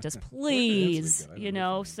DeSantis, please?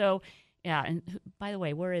 So yeah. And by the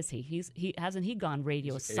way, where is he? He hasn't gone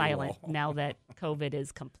radio silent now that COVID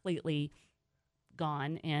is completely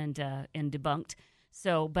gone and debunked.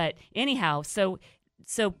 So, but anyhow,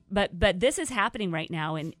 but this is happening right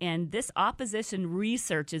now, and this opposition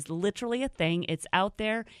research is literally a thing. It's out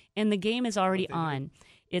there, and the game is already on.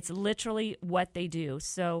 It's literally what they do.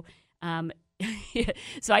 So,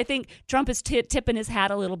 so I think Trump is tipping his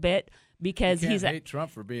hat a little bit because you can't hate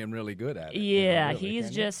Trump for being really good at it. Yeah,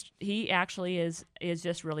 he actually is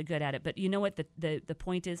just really good at it. But you know what? The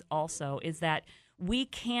point is also is that we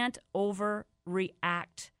can't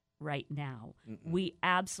overreact right now. Mm-mm. We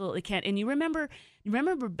absolutely can't. And you remember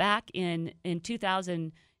back in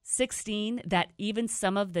 2016 that even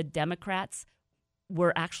some of the Democrats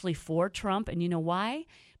were actually for Trump. And you know why?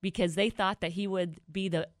 Because they thought that he would be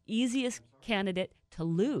the easiest candidate to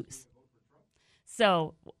lose.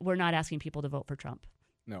 So we're not asking people to vote for Trump.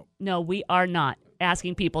 No, we are not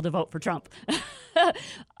asking people to vote for Trump.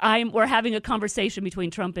 We're having a conversation between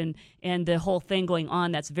Trump and the whole thing going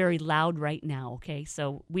on that's very loud right now, okay?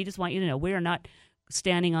 So we just want you to know we are not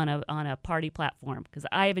standing on a party platform because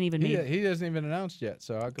I haven't even made... He hasn't even announced yet,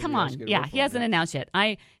 so come on. Yeah, he hasn't announced yet.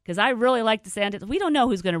 Because I really like DeSantis. We don't know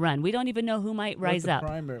who's going to run. We don't even know who might rise up.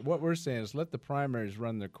 What we're saying is let the primaries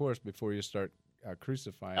run their course before you start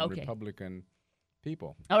crucifying Republican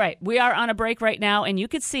people. All right, we are on a break right now, and you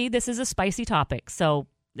could see this is a spicy topic, so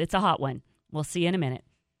it's a hot one. We'll see you in a minute.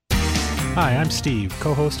 Hi, I'm Steve,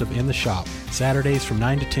 co-host of In the Shop, Saturdays from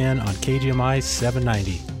 9 to 10 on KGMI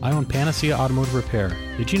 790. I own Panacea Automotive Repair.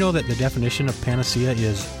 Did you know that the definition of Panacea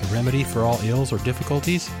is a remedy for all ills or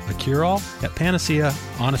difficulties? A cure-all? At Panacea,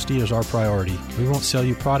 honesty is our priority. We won't sell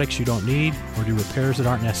you products you don't need or do repairs that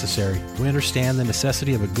aren't necessary. We understand the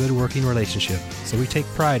necessity of a good working relationship, so we take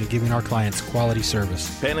pride in giving our clients quality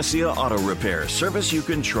service. Panacea Auto Repair, service you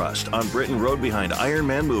can trust on Britain Road behind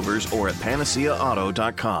Ironman Movers or at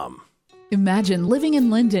panaceaauto.com. Imagine living in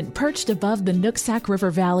Linden, perched above the Nooksack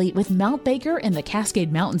River Valley with Mount Baker and the Cascade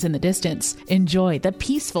Mountains in the distance. Enjoy the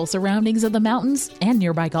peaceful surroundings of the mountains and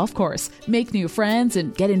nearby golf course. Make new friends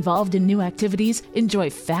and get involved in new activities. Enjoy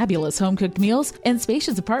fabulous home-cooked meals and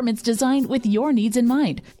spacious apartments designed with your needs in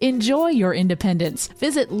mind. Enjoy your independence.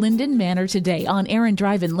 Visit Linden Manor today on Aaron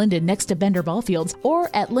Drive in Linden next to Bender Ballfields or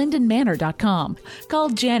at lindenmanor.com. Call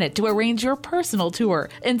Janet to arrange your personal tour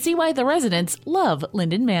and see why the residents love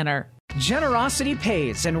Linden Manor. Generosity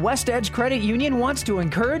pays, and West Edge Credit Union wants to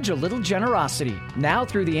encourage a little generosity. Now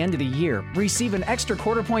through the end of the year, receive an extra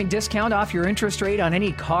quarter-point discount off your interest rate on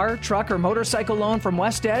any car, truck, or motorcycle loan from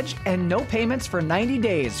West Edge, and no payments for 90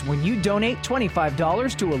 days when you donate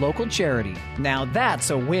 $25 to a local charity. Now that's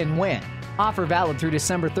a win-win. Offer valid through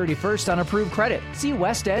December 31st on approved credit. See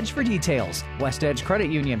West Edge for details. West Edge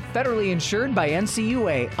Credit Union, federally insured by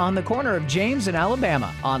NCUA, on the corner of James and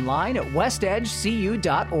Alabama. Online at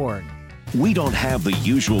westedgecu.org. We don't have the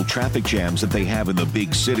usual traffic jams that they have in the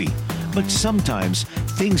big city, but sometimes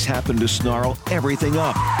things happen to snarl everything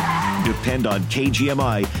up. Depend on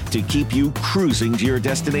KGMI to keep you cruising to your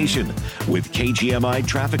destination with KGMI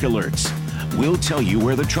traffic alerts. We'll tell you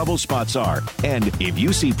where the trouble spots are, and if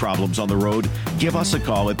you see problems on the road, give us a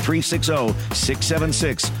call at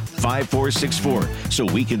 360-676-5464 so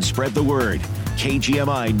we can spread the word.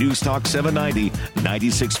 KGMI News Talk 790,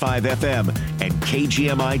 96.5 FM, and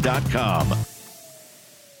KGMI.com.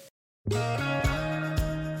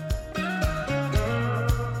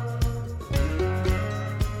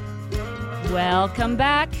 Welcome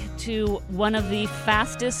back to one of the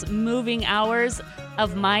fastest moving hours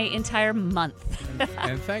of my entire month.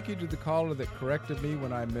 And thank you to the caller that corrected me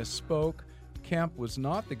when I misspoke. Kemp was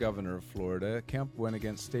not the governor of Florida. Kemp went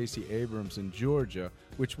against Stacey Abrams in Georgia,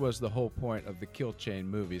 which was the whole point of the Kill Chain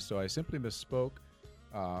movie. So I simply misspoke.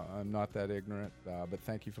 I'm not that ignorant, but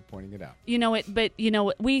thank you for pointing it out. You know it, but you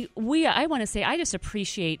know we I want to say I just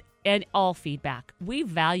appreciate all feedback. We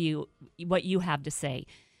value what you have to say,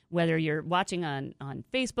 whether you're watching on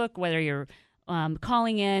Facebook, whether you're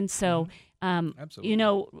calling in. So Absolutely. you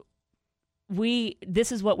know,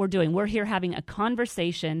 this is what we're doing. We're here having a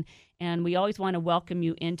conversation, and we always want to welcome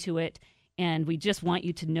you into it. And we just want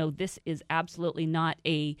you to know this is absolutely not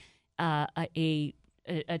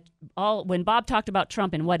all. When Bob talked about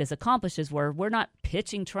Trump and what his accomplishes were, we're not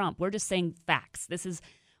pitching Trump. We're just saying facts. This is,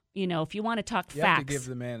 you know, if you want to talk you facts, have to give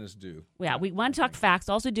the man his due. Yeah, we want to talk facts.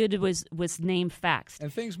 Also, did was name facts.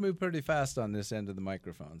 And things move pretty fast on this end of the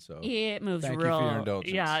microphone, so It moves thank real. you for your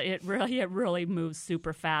indulgence. Yeah, it really moves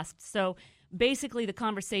super fast. So basically, the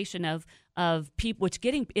conversation of people,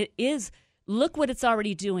 it is. Look what it's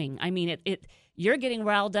already doing. I mean, you're getting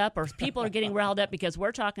riled up, or people are getting riled up because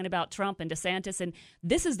we're talking about Trump and DeSantis, and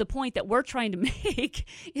this is the point that we're trying to make: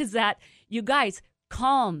 is that you guys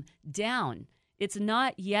calm down. It's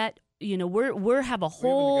not yet. You know, we have a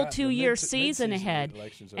whole 2-year season ahead,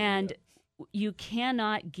 and you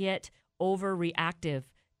cannot get overreactive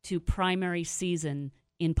to primary season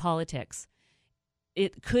in politics.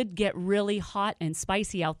 It could get really hot and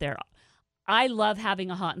spicy out there. I love having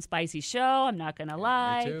a hot and spicy show. I'm not going to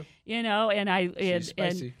lie. Me too. You know, and She's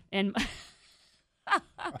spicy. and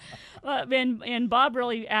Bob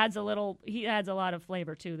really adds a lot of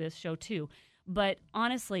flavor to this show too. But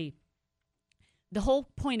honestly, the whole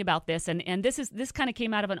point about this, and this kind of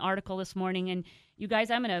came out of an article this morning, and you guys,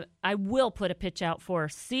 I will put a pitch out for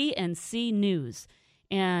CNC News,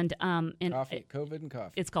 and coffee, COVID and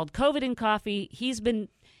coffee. It's called COVID and Coffee. He's been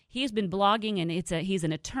blogging, and he's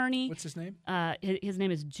an attorney. What's his name? His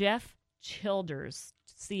name is Jeff Childers,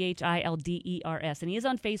 Childers, and he is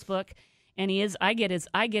on Facebook, and I get his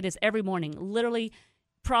every morning. Literally,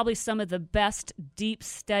 probably some of the best deep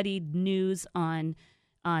studied news on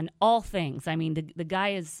all things. I mean, the guy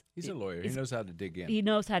is... He's a lawyer. He knows how to dig in. He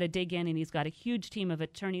knows how to dig in, and he's got a huge team of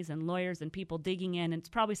attorneys and lawyers and people digging in, and it's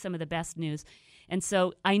probably some of the best news. And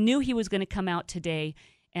so I knew he was going to come out today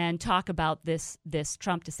and talk about this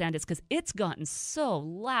Trump DeSantis, because it's gotten so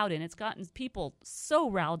loud and it's gotten people so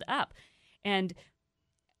riled up. And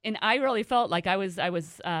I really felt like I was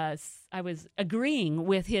agreeing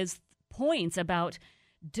with his points about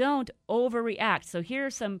don't overreact. So here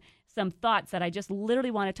are some thoughts that I just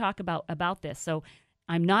literally want to talk about this. So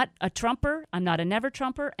I'm not a Trumper, I'm not a never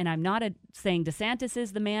Trumper, and I'm not saying DeSantis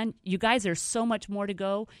is the man. You guys, there's so much more to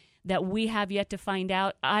go that we have yet to find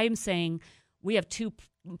out. I'm saying we have two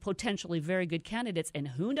potentially very good candidates, and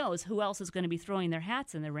who knows who else is going to be throwing their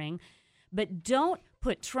hats in the ring. But don't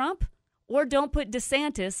put Trump or don't put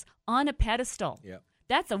DeSantis on a pedestal. Yep.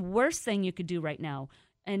 That's the worst thing you could do right now.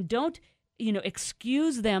 And don't,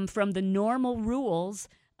 excuse them from the normal rules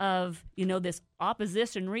of, this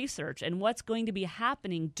opposition research and what's going to be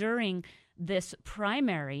happening during this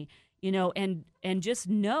primary, and just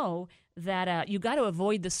know that you got to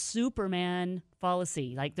avoid the Superman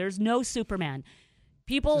fallacy. Like, there's no Superman.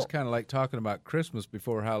 People, it's kind of like talking about Christmas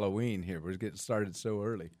before Halloween here. We're getting started so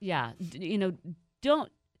early. Yeah.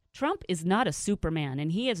 Trump is not a Superman,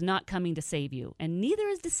 and he is not coming to save you, and neither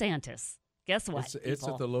is DeSantis. guess what? It's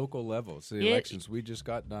at the local level. It's the elections we just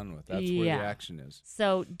got done with. That's where the action is.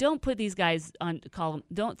 So don't put these guys on column.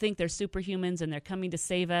 Don't think they're superhumans and they're coming to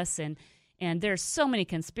save us. And there's so many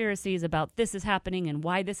conspiracies about this is happening and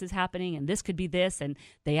why this is happening and this could be this and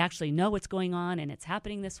they actually know what's going on and it's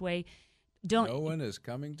happening this way. No one is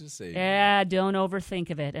coming to save you. Yeah, don't overthink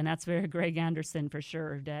of it. And that's very Greg Anderson for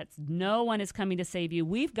sure. That's no one is coming to save you.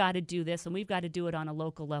 We've got to do this, and we've got to do it on a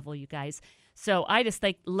local level, you guys. So I just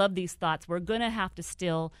love these thoughts. We're going to have to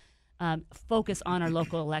still focus on our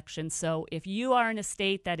local elections. So if you are in a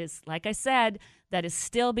state that is, like I said, that is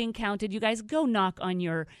still being counted, you guys go knock on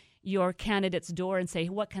your candidate's door and say,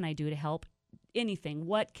 what can I do to help? Anything.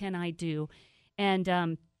 What can I do?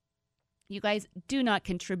 And you guys do not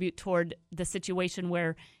contribute toward the situation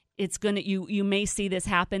where it's going to, you may see this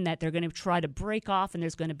happen, that they're going to try to break off and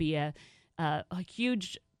there's going to be a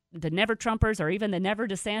huge, the Never Trumpers or even the Never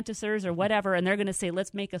DeSantisers or whatever, and they're going to say,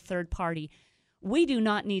 let's make a third party. We do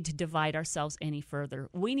not need to divide ourselves any further.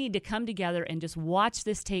 We need to come together and just watch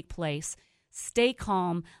this take place. Stay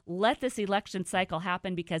calm. Let this election cycle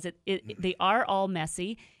happen because they are all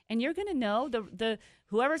messy. And you're going to know the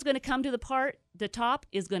whoever's going to come to the top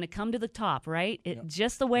is going to come to the top, right?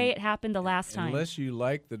 Just the way it happened the last time. Unless you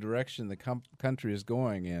like the direction the country is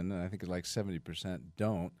going in, and I think it's like 70%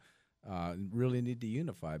 don't, really need to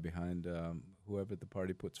unify behind whoever the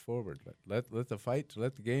party puts forward. Let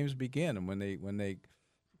the games begin, and when they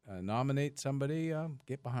nominate somebody,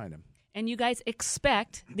 get behind them. And you guys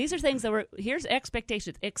expect, these are things here's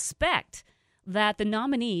expectations. Expect that the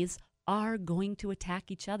nominees are going to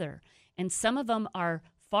attack each other. And some of them are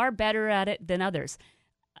far better at it than others.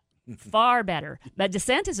 Far better. But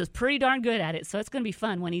DeSantis is pretty darn good at it. So it's going to be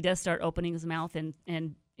fun when he does start opening his mouth and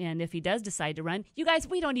if he does decide to run. You guys,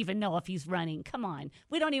 we don't even know if he's running. Come on.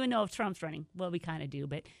 We don't even know if Trump's running. Well, we kind of do.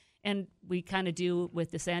 And we kind of do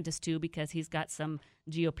with DeSantis, too, because he's got some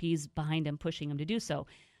GOPs behind him pushing him to do so.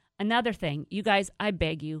 Another thing, you guys, I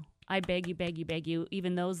beg you,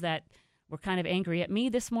 even those that were kind of angry at me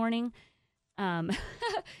this morning, and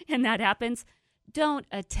that happens, don't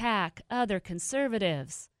attack other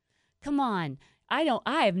conservatives. Come on. I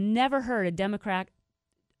have never heard a Democrat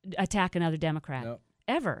attack another Democrat. Nope.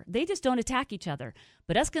 Ever. They just don't attack each other.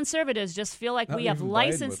 But us conservatives just feel like we have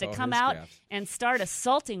license to come out and start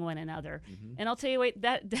assaulting one another. Mm-hmm. And I'll tell you what,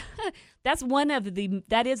 that's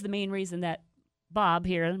that is the main reason that Bob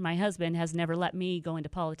here, my husband, has never let me go into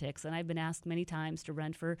politics. And I've been asked many times to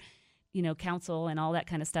run for, council and all that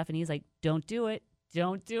kind of stuff. And he's like, don't do it.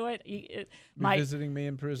 Don't do it. You're visiting me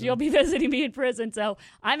in prison. You'll be visiting me in prison. So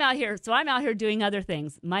I'm out here doing other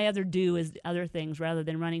things. My other do is other things rather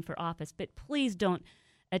than running for office. But please don't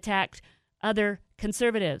attack other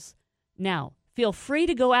conservatives. Now, feel free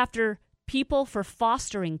to go after people for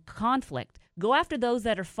fostering conflict. Go after those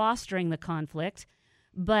that are fostering the conflict,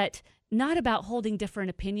 but not about holding different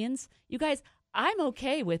opinions. You guys, I'm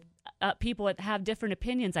okay with people that have different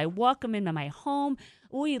opinions. I welcome them into my home.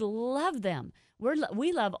 We love them.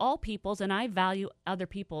 We love all peoples, and I value other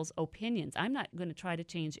people's opinions. I'm not going to try to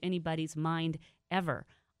change anybody's mind ever.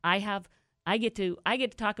 I get to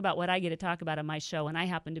talk about what I get to talk about on my show, and I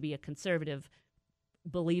happen to be a conservative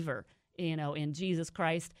believer, in Jesus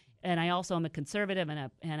Christ. And I also am a conservative and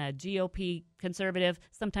a GOP conservative.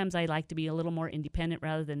 Sometimes I like to be a little more independent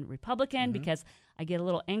rather than Republican because I get a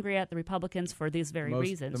little angry at the Republicans for these very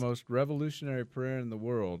reasons. The most revolutionary prayer in the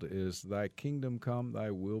world is, "Thy kingdom come,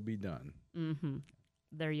 thy will be done." Mm-hmm.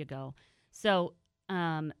 There you go. So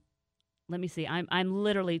let me see. I'm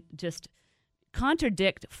literally just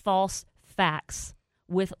contradict false facts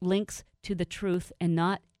with links to the truth and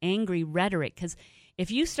not angry rhetoric. Because if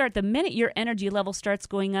you start, the minute your energy level starts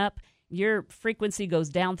going up, your frequency goes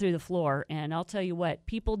down through the floor. And I'll tell you what,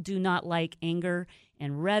 people do not like anger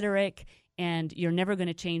and rhetoric, and you're never going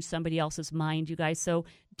to change somebody else's mind, you guys. So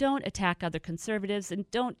don't attack other conservatives, and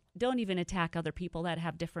don't even attack other people that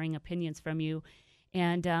have differing opinions from you.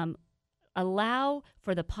 And allow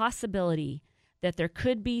for the possibility that there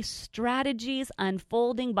could be strategies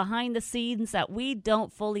unfolding behind the scenes that we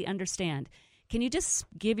don't fully understand. Can you just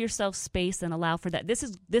give yourself space and allow for that? This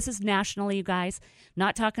is nationally, you guys,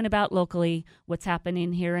 not talking about locally, what's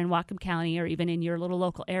happening here in Whatcom County or even in your little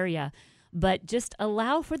local area, but just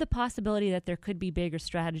allow for the possibility that there could be bigger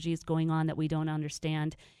strategies going on that we don't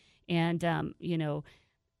understand. And,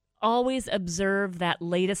 always observe that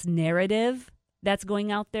latest narrative that's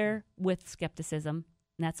going out there with skepticism.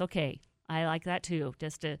 And that's okay. I like that too.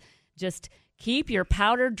 Just keep your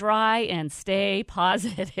powder dry and stay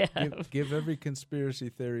positive. Give every conspiracy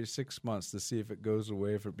theory 6 months to see if it goes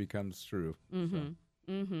away, if it becomes true.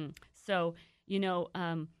 Mm-hmm. So,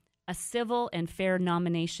 a civil and fair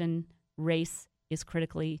nomination race is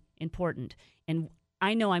critically important. And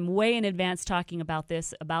I know I'm way in advance talking about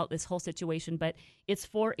this whole situation, but it's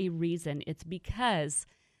for a reason. It's because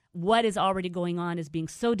what is already going on is being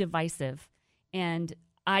so divisive. And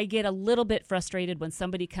I get a little bit frustrated when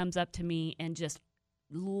somebody comes up to me and just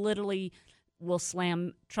literally will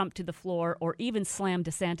slam Trump to the floor or even slam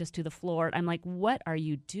DeSantis to the floor. I'm like, what are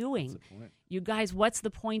you doing? You guys, what's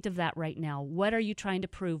the point of that right now? What are you trying to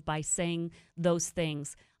prove by saying those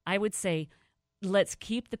things? I would say, let's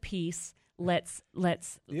keep the peace. Let's.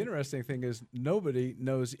 The interesting thing is nobody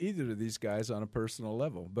knows either of these guys on a personal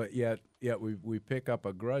level, but yet we pick up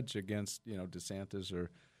a grudge against DeSantis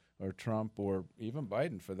or Trump or even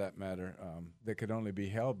Biden for that matter, that could only be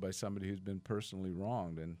held by somebody who's been personally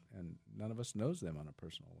wronged, and none of us knows them on a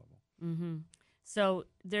personal level. Mm-hmm. So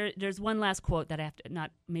there's one last quote that I have to, not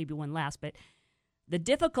maybe one last, but the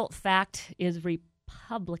difficult fact is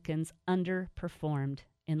Republicans underperformed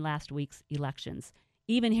in last week's elections.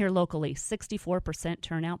 Even here locally, 64%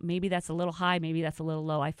 turnout. Maybe that's a little high, maybe that's a little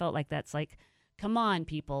low. I felt like that's like, come on,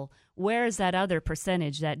 people. Where is that other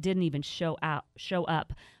percentage that didn't even show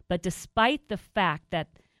up? But despite the fact that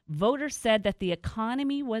voters said that the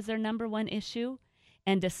economy was their number one issue,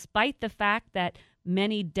 and despite the fact that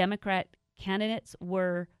many Democrat candidates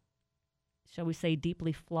were, shall we say,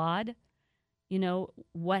 deeply flawed,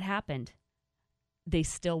 what happened? They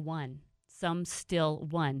still won. Some still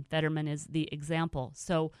won. Fetterman is the example.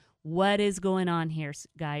 So what is going on here,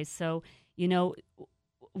 guys? So,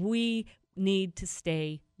 we need to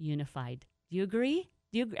stay unified. Do you agree?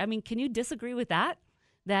 Can you disagree with that?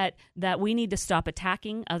 That we need to stop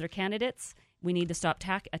attacking other candidates. We need to stop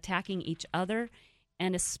attacking each other.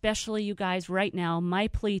 And especially you guys right now, my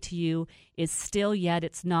plea to you is still yet.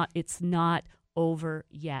 It's not over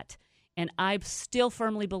yet. And I still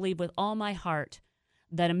firmly believe with all my heart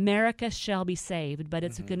that America shall be saved, but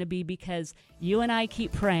it's going to be because you and I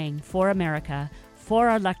keep praying for America, for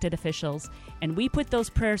our elected officials, and we put those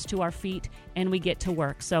prayers to our feet and we get to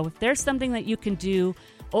work. So if there's something that you can do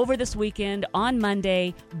over this weekend, on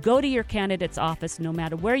Monday, go to your candidate's office, no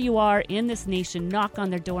matter where you are in this nation, knock on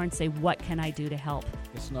their door and say, what can I do to help?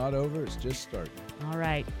 It's not over, it's just starting. All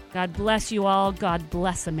right. God bless you all. God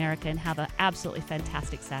bless America, and have an absolutely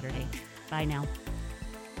fantastic Saturday. Bye now.